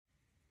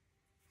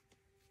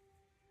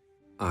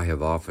I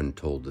have often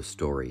told the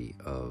story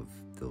of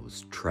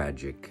those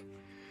tragic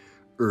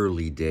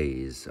early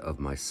days of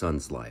my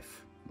son's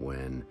life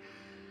when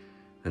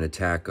an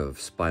attack of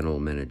spinal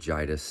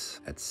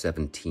meningitis at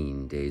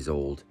 17 days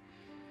old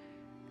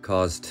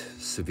caused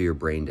severe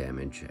brain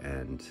damage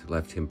and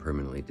left him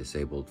permanently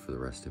disabled for the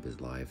rest of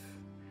his life.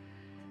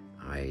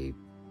 I've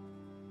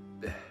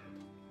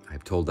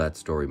told that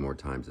story more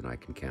times than I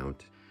can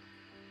count.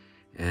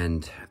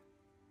 And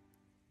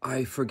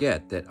I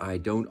forget that I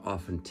don't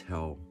often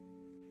tell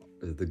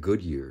the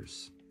good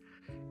years.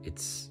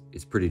 It's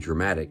pretty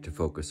dramatic to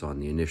focus on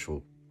the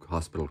initial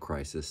hospital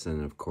crisis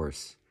and, of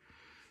course,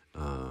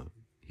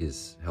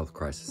 his health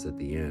crisis at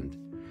the end.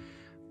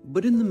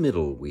 But in the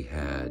middle, we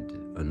had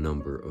a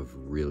number of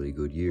really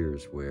good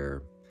years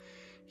where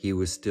he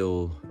was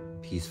still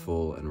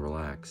peaceful and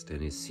relaxed,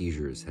 and his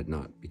seizures had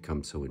not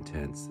become so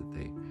intense that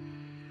they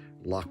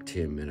locked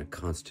him in a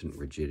constant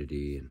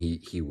rigidity. And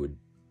he would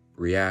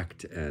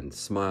react and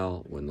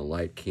smile when the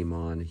light came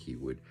on. He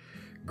would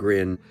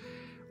grin.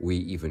 We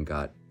even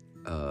got,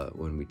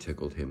 when we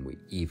tickled him, we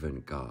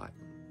even got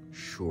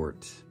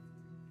short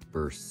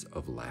bursts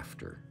of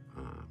laughter,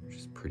 which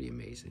is pretty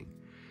amazing,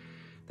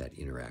 that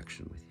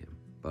interaction with him.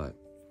 But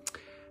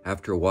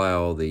after a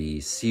while,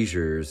 the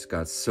seizures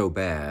got so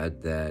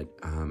bad that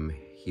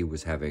he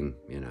was having,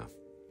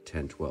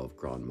 10, 12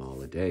 grand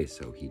mal a day,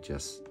 so he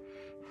just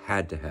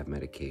had to have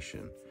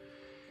medication.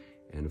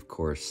 And of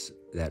course,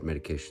 that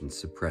medication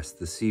suppressed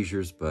the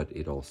seizures, but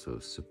it also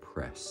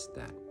suppressed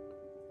that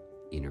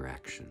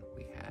interaction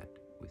we had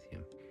with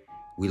him.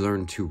 We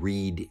learned to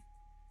read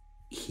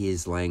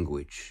his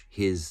language,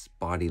 his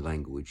body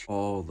language,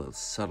 all the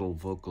subtle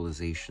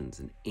vocalizations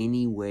in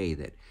any way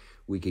that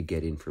we could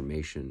get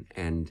information.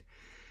 And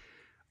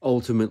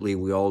ultimately,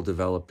 we all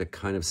developed a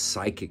kind of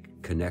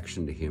psychic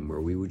connection to him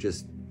where we would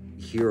just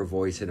hear a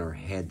voice in our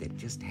head that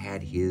just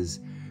had his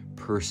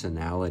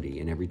personality.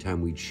 And every time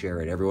we'd share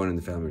it, everyone in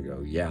the family would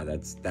go, yeah,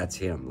 that's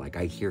him. Like,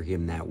 I hear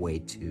him that way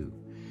too.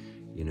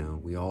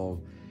 We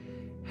all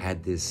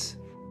had this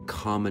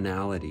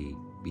commonality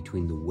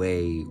between the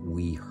way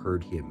we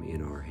heard him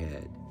in our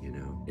head,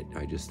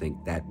 I just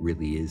think that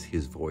really is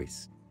his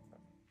voice.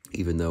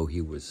 Even though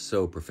he was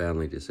so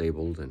profoundly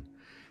disabled and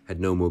had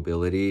no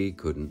mobility,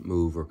 couldn't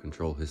move or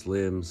control his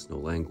limbs, no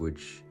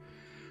language,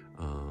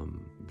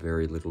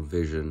 very little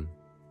vision,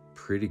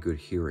 pretty good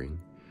hearing.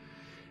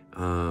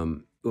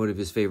 One of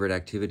his favorite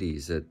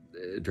activities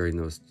during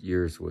those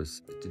years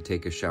was to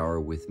take a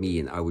shower with me,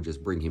 and I would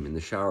just bring him in the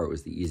shower. It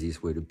was the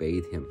easiest way to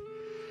bathe him.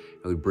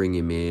 I would bring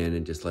him in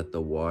and just let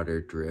the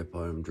water drip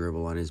on him,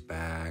 dribble on his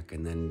back,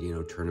 and then,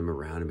 turn him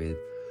around a bit.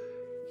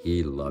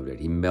 He loved it.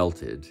 He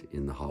melted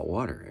in the hot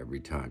water every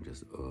time.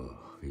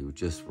 He would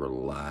just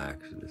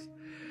relax and just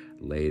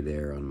lay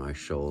there on my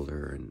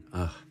shoulder.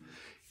 And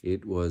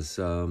it was,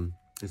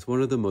 it's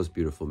one of the most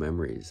beautiful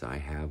memories I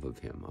have of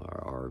him,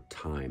 our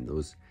time.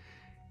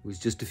 It was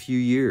just a few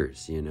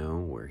years,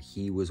 where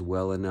he was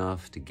well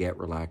enough to get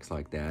relaxed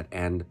like that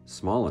and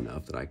small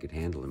enough that I could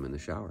handle him in the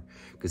shower,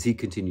 because he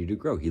continued to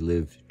grow. He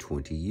lived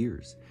 20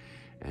 years,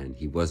 and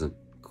he wasn't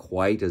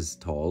quite as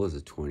tall as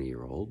a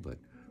 20-year-old, but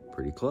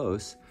pretty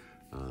close.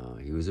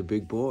 He was a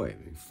big boy,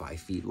 5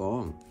 feet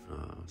long,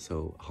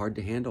 so hard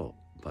to handle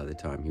by the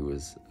time he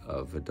was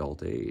of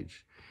adult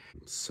age.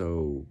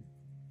 So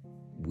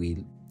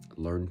we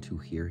learned to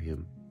hear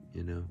him,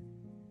 in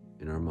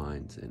our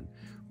minds, and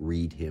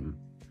read him,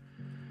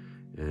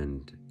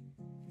 and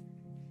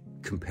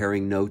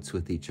comparing notes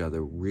with each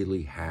other,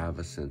 really have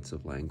a sense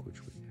of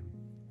language with him.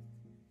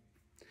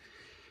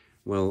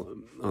 Well,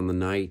 on the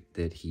night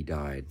that he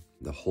died,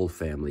 the whole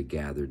family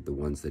gathered, the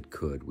ones that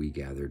could. We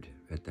gathered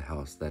at the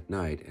house that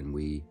night, and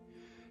we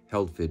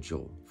held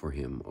vigil for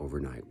him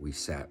overnight. We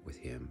sat with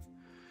him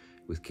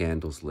with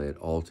candles lit,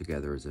 all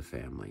together as a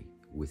family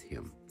with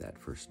him that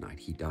first night.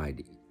 He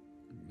died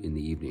in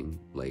the evening,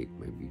 late,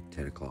 maybe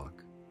 10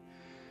 o'clock.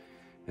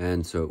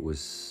 And so it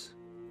was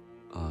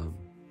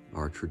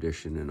our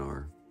tradition and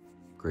our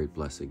great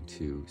blessing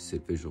to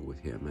sit vigil with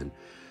him. And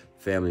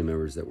family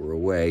members that were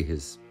away,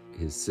 his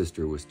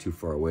sister was too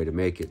far away to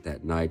make it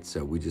that night,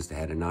 so we just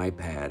had an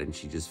iPad, and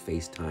she just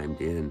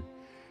FaceTimed in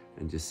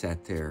and just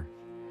sat there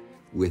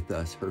with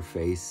us, her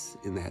face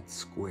in that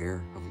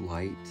square of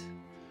light,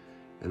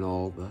 and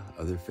all the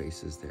other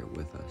faces there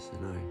with us.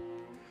 And I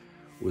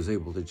was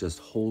able to just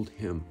hold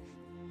him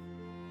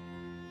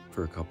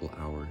for a couple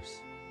hours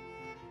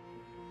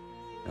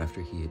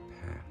after he had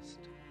passed.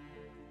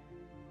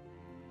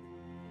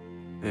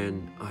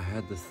 And I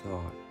had the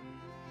thought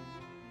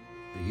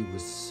that he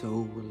was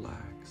so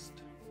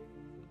relaxed,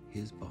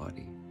 his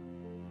body,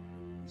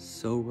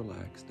 so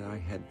relaxed, I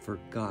had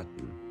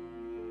forgotten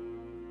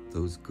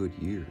those good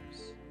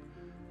years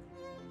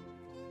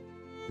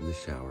in the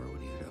shower when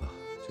he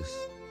just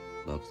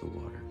loves the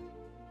water.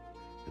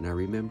 And I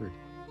remembered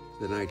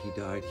the night he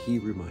died, he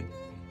reminded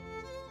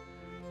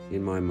me.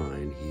 In my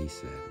mind, he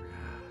said,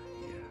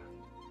 yeah.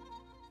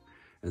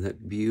 And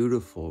that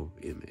beautiful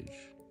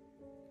image,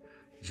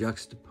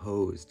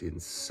 juxtaposed in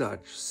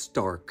such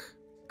stark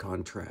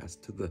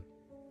contrast to the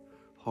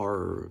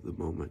horror of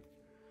the moment,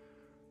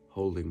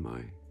 holding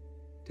my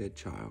dead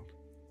child.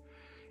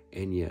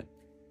 And yet,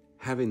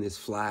 having this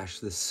flash,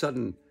 this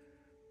sudden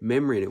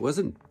memory, and it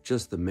wasn't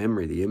just the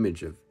memory, the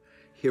image of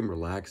him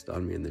relaxed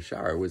on me in the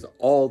shower, it was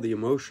all the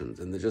emotions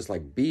and just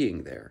like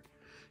being there,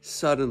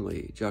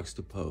 suddenly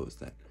juxtaposed,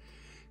 that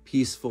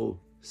peaceful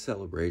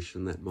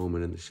celebration, that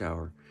moment in the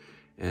shower,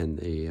 and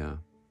the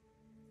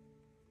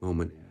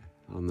moment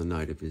on the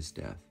night of his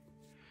death,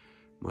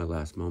 my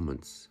last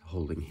moments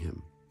holding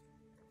him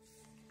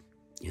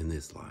in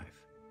this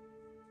life.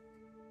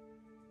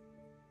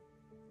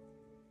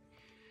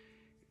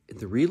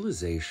 The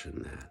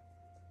realization that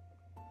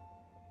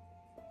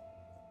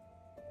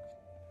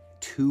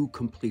two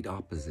complete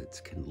opposites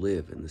can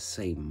live in the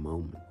same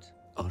moment,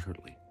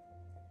 utterly.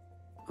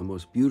 A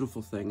most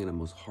beautiful thing and a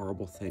most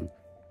horrible thing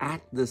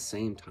at the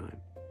same time,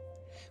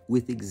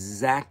 with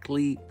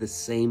exactly the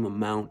same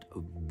amount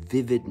of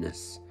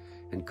vividness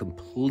and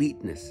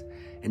completeness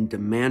and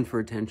demand for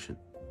attention,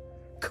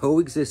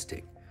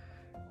 coexisting,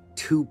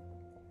 two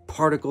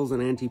particles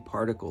and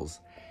antiparticles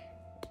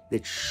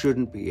that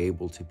shouldn't be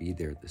able to be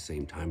there at the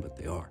same time, but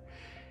they are.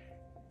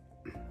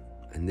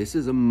 And this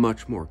is a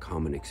much more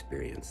common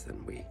experience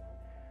than we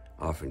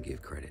often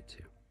give credit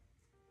to.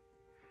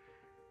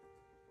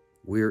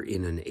 We're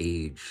in an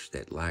age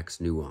that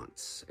lacks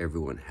nuance.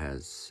 Everyone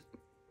has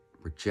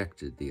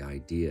rejected the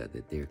idea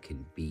that there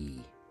can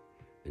be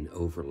an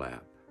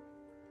overlap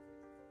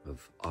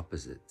of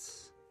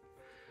opposites.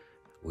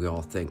 We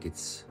all think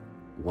it's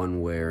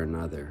one way or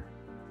another,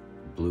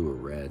 blue or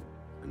red,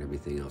 and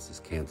everything else is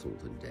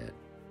canceled and dead.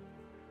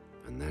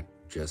 And that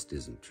just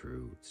isn't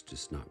true. It's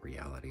just not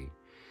reality.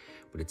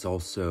 But it's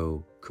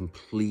also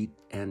complete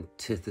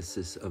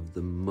antithesis of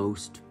the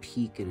most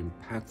peak and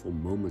impactful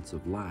moments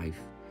of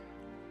life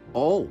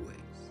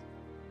always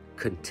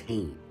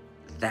contain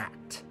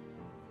that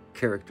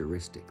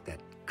characteristic,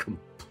 that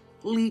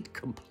complete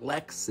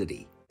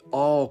complexity.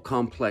 All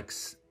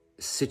complex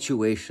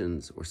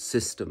situations or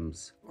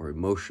systems or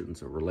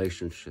emotions or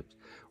relationships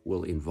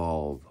will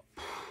involve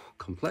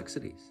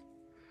complexities.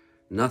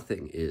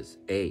 Nothing is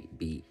A,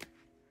 B,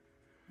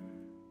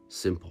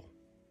 simple,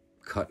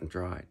 cut and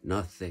dried.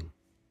 Nothing.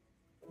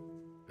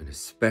 And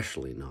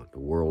especially not the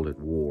world at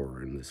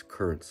war and this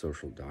current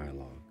social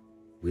dialogue.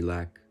 We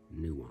lack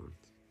nuance.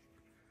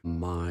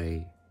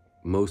 My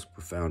most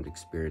profound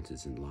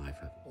experiences in life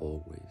have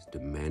always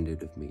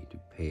demanded of me to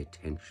pay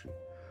attention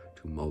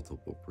to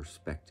multiple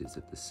perspectives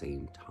at the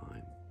same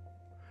time,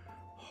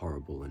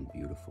 horrible and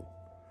beautiful.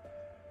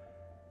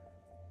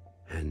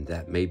 And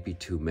that may be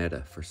too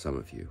meta for some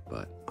of you,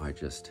 but I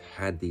just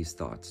had these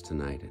thoughts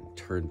tonight and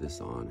turned this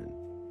on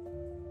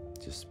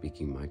and just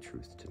speaking my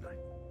truth tonight.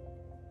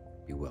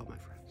 Be well, my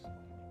friends.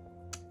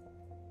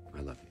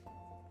 I love you.